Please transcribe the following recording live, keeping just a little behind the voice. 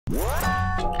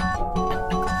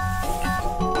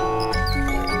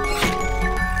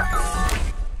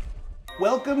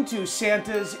Welcome to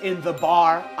Santa's in the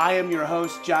Bar. I am your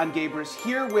host, John Gabris,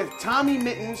 here with Tommy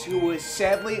Mittens, who was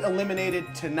sadly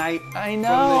eliminated tonight from the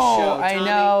show. I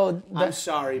know. I'm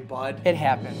sorry, bud. It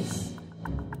happens.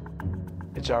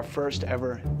 It's our first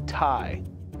ever tie,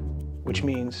 which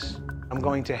means I'm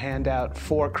going to hand out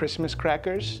 4 Christmas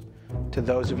crackers to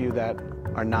those of you that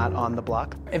are not on the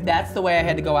block. If that's the way I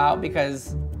had to go out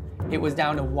because it was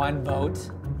down to 1 vote,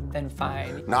 then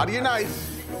fine. Naughty or nice?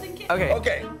 Okay.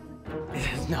 Okay.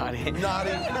 It's naughty.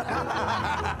 Naughty.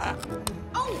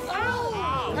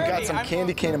 Oh, You got some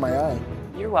candy cane in my eye.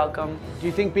 You're welcome. Do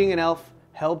you think being an elf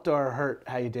helped or hurt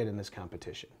how you did in this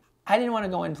competition? I didn't want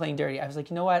to go in playing dirty. I was like,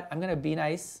 you know what? I'm going to be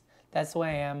nice. That's the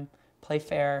way I am. Play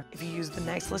fair. If you use the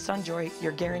nice list on Joy,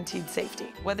 you're guaranteed safety.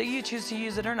 Whether you choose to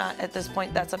use it or not, at this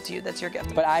point, that's up to you. That's your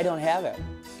gift. But I don't have it.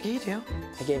 Yeah, you do.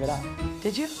 I gave it up.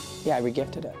 Did you? Yeah, I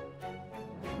regifted it.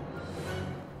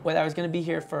 Whether I was going to be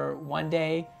here for 1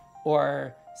 day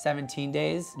or 17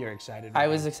 days, You're excited. I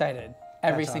was excited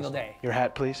every That's single awesome. day. Your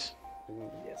hat, please.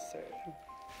 Yes, sir.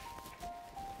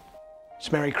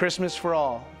 It's Merry Christmas for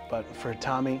all, but for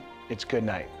Tommy, it's good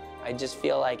night. I just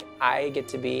feel like I get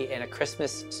to be in a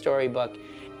Christmas storybook,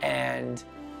 and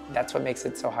that's what makes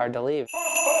it so hard to leave.